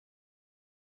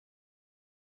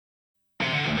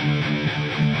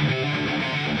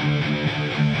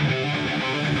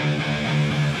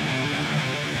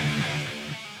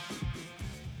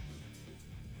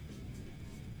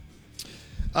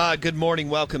Good morning.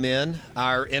 Welcome in.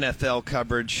 Our NFL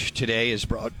coverage today is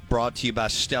brought to you by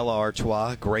Stella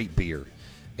Artois. Great beer.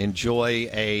 Enjoy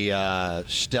a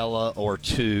Stella or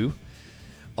two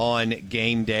on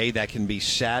game day. That can be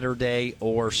Saturday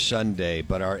or Sunday.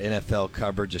 But our NFL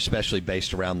coverage, especially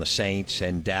based around the Saints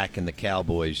and Dak and the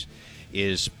Cowboys,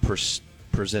 is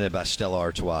presented by Stella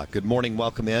Artois. Good morning.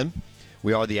 Welcome in.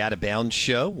 We are the Out of Bounds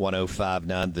Show,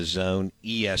 105.9 The Zone,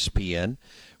 ESPN.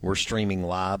 We're streaming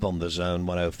live on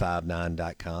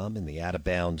thezone1059.com and the Out of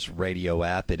Bounds radio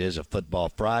app. It is a Football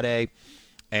Friday.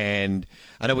 And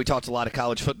I know we talked a lot of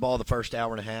college football the first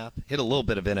hour and a half. Hit a little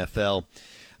bit of NFL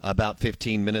about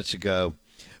 15 minutes ago.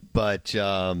 But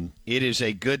it is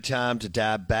a good time to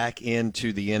dive back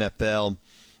into the NFL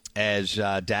as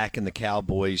Dak and the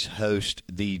Cowboys host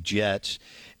the Jets.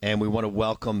 And we want to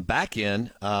welcome back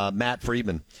in Matt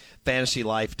Freedman,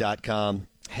 FantasyLife.com.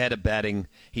 Head of betting.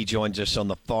 He joins us on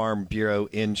the Farm Bureau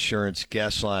Insurance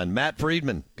guest line. Matt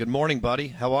Freedman, good morning, buddy.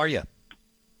 How are you?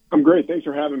 I'm great. Thanks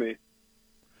for having me.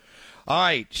 All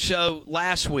right, so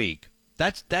last week,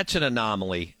 that's an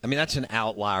anomaly. I mean, that's an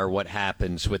outlier what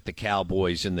happens with the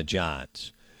Cowboys and the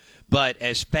Giants. But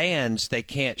as fans, they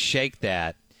can't shake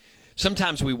that.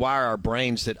 Sometimes we wire our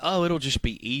brains that, it'll just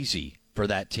be easy for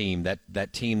that team,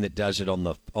 that team that does it on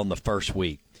the first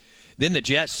week. Then the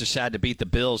Jets decide to beat the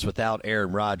Bills without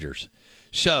Aaron Rodgers.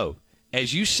 So,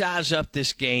 as you size up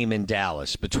this game in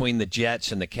Dallas between the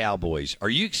Jets and the Cowboys, are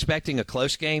you expecting a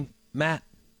close game, Matt?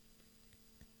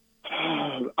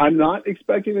 I'm not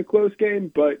expecting a close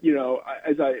game, but,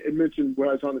 as I had mentioned when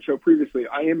I was on the show previously,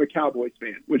 I am a Cowboys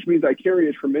fan, which means I carry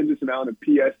a tremendous amount of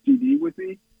PSTD with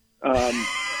me. I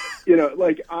feel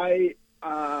like I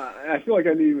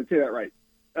didn't even say that right.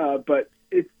 But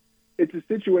it's a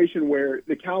situation where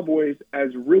the Cowboys,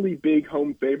 as really big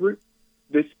home favorites,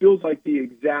 this feels like the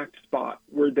exact spot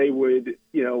where they would,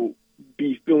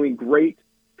 be feeling great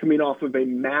coming off of a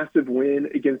massive win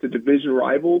against a division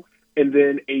rival, and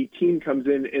then a team comes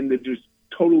in and that just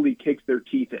totally kicks their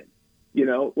teeth in.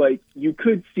 You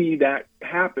could see that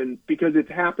happen because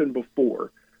it's happened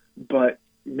before. But,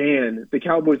 man, the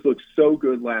Cowboys looked so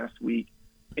good last week,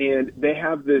 and they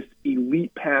have this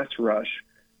elite pass rush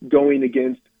going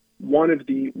against one of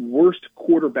the worst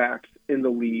quarterbacks in the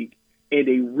league and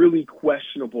a really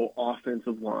questionable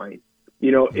offensive line.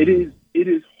 It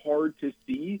is hard to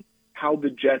see how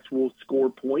the Jets will score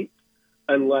points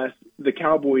unless the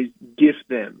Cowboys gift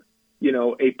them,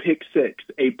 a pick six,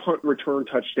 a punt return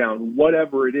touchdown,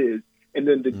 whatever it is, and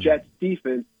then the Jets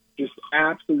defense just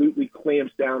absolutely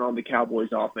clamps down on the Cowboys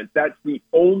offense. That's the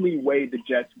only way the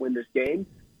Jets win this game,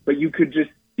 but you can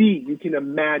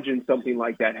imagine something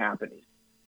like that happening.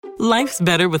 Life's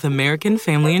better with American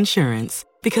Family Insurance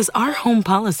because our home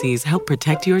policies help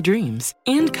protect your dreams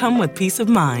and come with peace of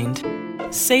mind.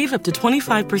 Save up to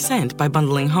 25% by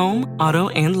bundling home, auto,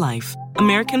 and life.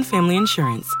 American Family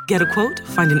Insurance. Get a quote,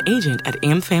 find an agent at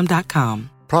amfam.com.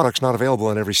 Products not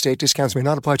available in every state. Discounts may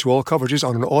not apply to all coverages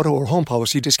on an auto or home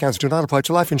policy. Discounts do not apply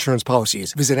to life insurance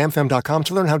policies. Visit amfam.com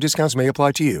to learn how discounts may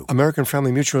apply to you. American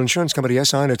Family Mutual Insurance Company,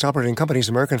 SI, and its operating companies,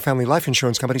 American Family Life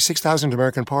Insurance Company, 6000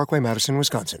 American Parkway, Madison,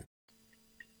 Wisconsin.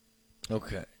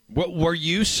 Okay. Were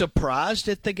you surprised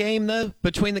at the game, though,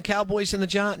 between the Cowboys and the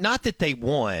Giants? Not that they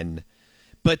won,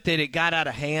 but that it got out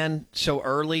of hand so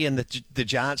early and that the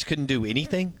Giants couldn't do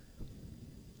anything?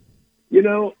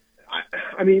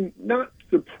 Not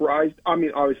surprised.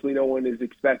 Obviously no one is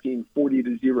expecting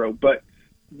 40-0, but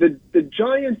the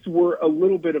Giants were a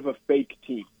little bit of a fake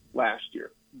team last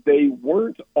year. They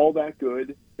weren't all that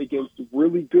good against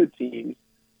really good teams,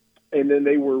 and then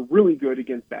they were really good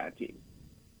against bad teams.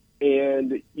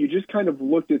 And you just kind of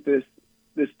looked at this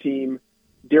team,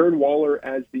 Darren Waller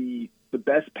as the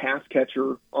best pass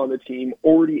catcher on the team,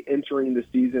 already entering the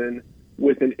season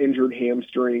with an injured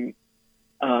hamstring.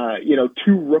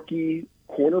 Two rookie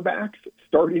cornerbacks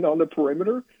starting on the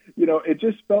perimeter. It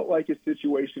just felt like a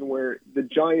situation where the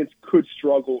Giants could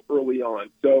struggle early on.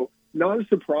 So not a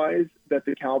surprise that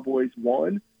the Cowboys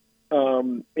won,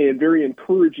 and very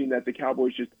encouraging that the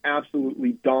Cowboys just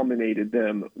absolutely dominated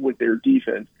them with their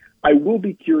defense. I will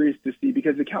be curious to see,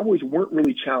 because the Cowboys weren't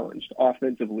really challenged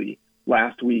offensively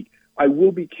last week, I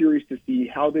will be curious to see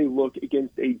how they look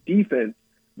against a defense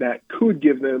that could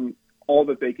give them all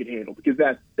that they could handle, because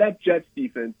that Jets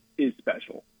defense is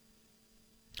special.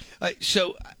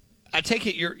 So I take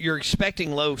it you're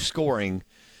expecting low scoring,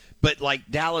 but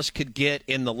like Dallas could get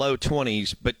in the low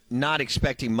 20s, but not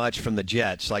expecting much from the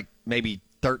Jets, like maybe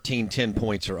 10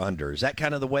 points or under. Is that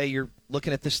kind of the way you're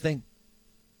looking at this thing?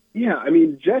 Yeah,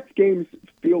 Jets games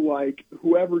feel like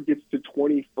whoever gets to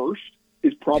 20 first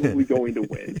is probably going to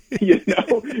win. You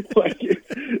know, like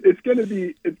it's going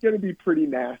to be pretty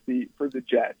nasty for the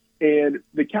Jets. And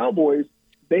the Cowboys,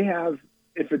 they have,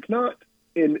 if it's not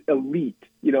an elite,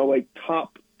 you know, like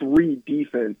top 3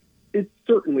 defense, it's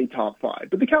certainly top 5.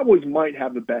 But the Cowboys might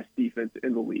have the best defense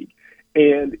in the league.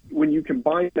 And when you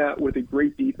combine that with a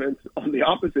great defense on the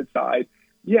opposite side,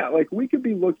 yeah, like we could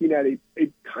be looking at a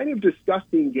kind of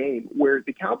disgusting game where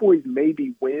the Cowboys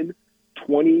maybe win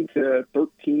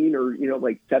 20-13 or, you know,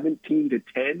 like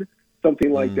 17-10,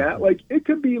 something like that. Like it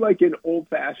could be like an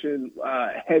old-fashioned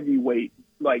heavyweight,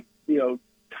 like, you know,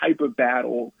 type of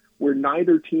battle where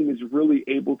neither team is really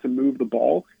able to move the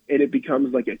ball and it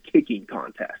becomes like a kicking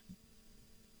contest.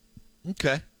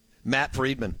 Okay. Matt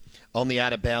Freedman on the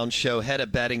Out of Bounds Show, head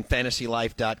of betting,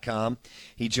 fantasylife.com.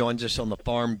 He joins us on the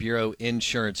Farm Bureau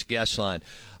Insurance guest line.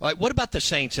 All right, what about the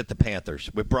Saints at the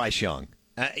Panthers with Bryce Young?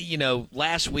 You know,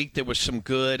 last week there was some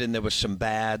good and there was some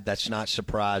bad. That's not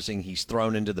surprising. He's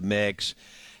thrown into the mix,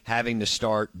 having to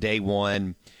start day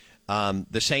one.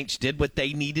 The Saints did what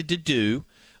they needed to do.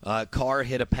 Carr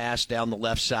hit a pass down the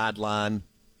left sideline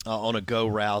on a go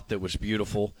route that was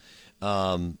beautiful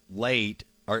late.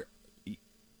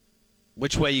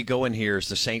 Which way you go in here is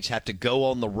the Saints have to go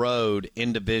on the road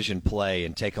in division play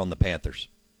and take on the Panthers.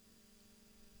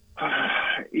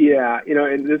 Yeah, you know,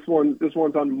 and this one's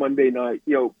on Monday night.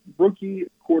 You know, rookie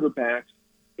quarterbacks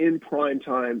in prime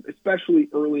time, especially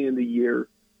early in the year,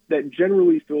 that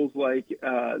generally feels like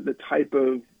the type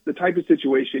of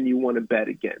situation you want to bet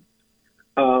against.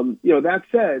 You know, that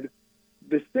said,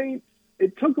 the Saints,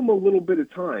 it took them a little bit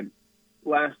of time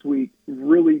last week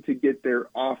really to get their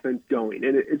offense going.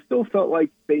 And it still felt like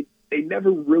they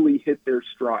never really hit their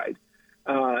stride.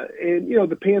 And, you know,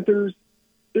 the Panthers,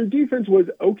 their defense was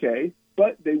okay,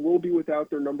 but they will be without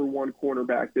their number 1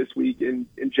 cornerback this week in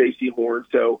J.C. Horn.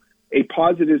 So a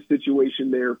positive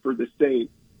situation there for the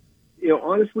Saints. You know,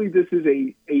 honestly, this is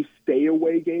a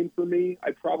stay-away game for me. I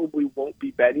probably won't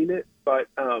be betting it, but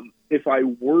if I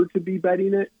were to be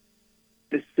betting it,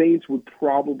 the Saints would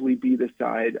probably be the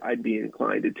side I'd be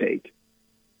inclined to take.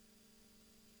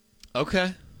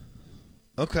 Okay.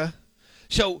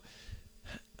 So,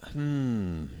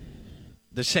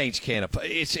 the Saints can't afford.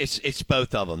 It's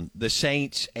both of them. The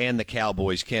Saints and the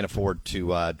Cowboys can't afford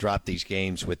to drop these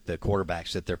games with the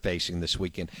quarterbacks that they're facing this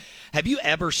weekend. Have you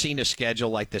ever seen a schedule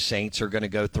like the Saints are going to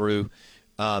go through,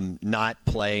 not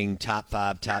playing top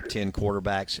 5, top 10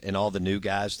 quarterbacks and all the new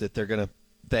guys that they're going to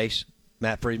face?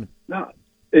 Matt Freedman? No,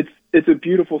 it's a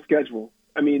beautiful schedule.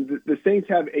 I mean, the Saints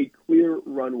have a clear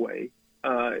runway.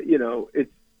 You know,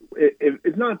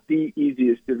 it's not the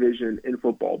easiest division in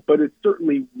football, but it's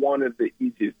certainly one of the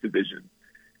easiest divisions.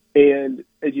 And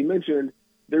as you mentioned,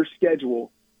 their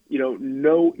schedule, you know,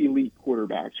 no elite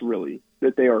quarterbacks really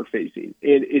that they are facing.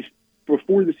 And if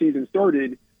before the season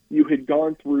started, you had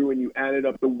gone through and you added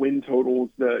up the win totals,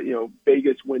 the, you know,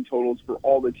 Vegas win totals for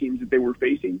all the teams that they were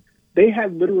facing, they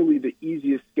had literally the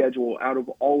easiest schedule out of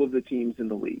all of the teams in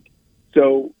the league.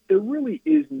 So there really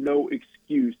is no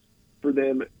excuse for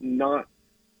them not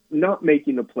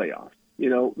making the playoffs. You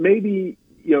know, maybe,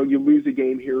 you know, you lose a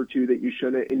game here or two that you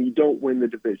shouldn't and you don't win the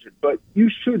division, but you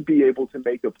should be able to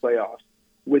make the playoffs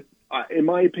with, in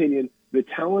my opinion, the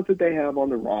talent that they have on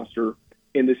the roster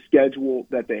and the schedule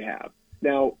that they have.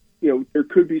 Now, you know, there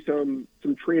could be some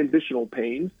transitional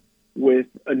pains with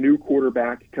a new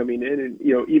quarterback coming in. And,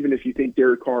 you know, even if you think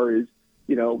Derek Carr is,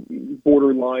 you know,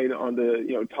 borderline on the,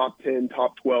 you know, top 10,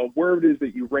 top 12, wherever it is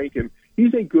that you rank him,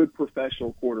 he's a good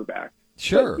professional quarterback.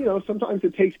 Sure. But, you know, sometimes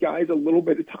it takes guys a little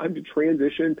bit of time to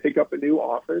transition, pick up a new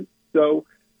offense. So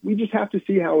we just have to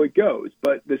see how it goes.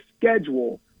 But the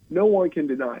schedule, no one can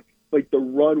deny. Like, the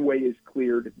runway is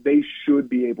cleared. They should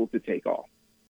be able to take off.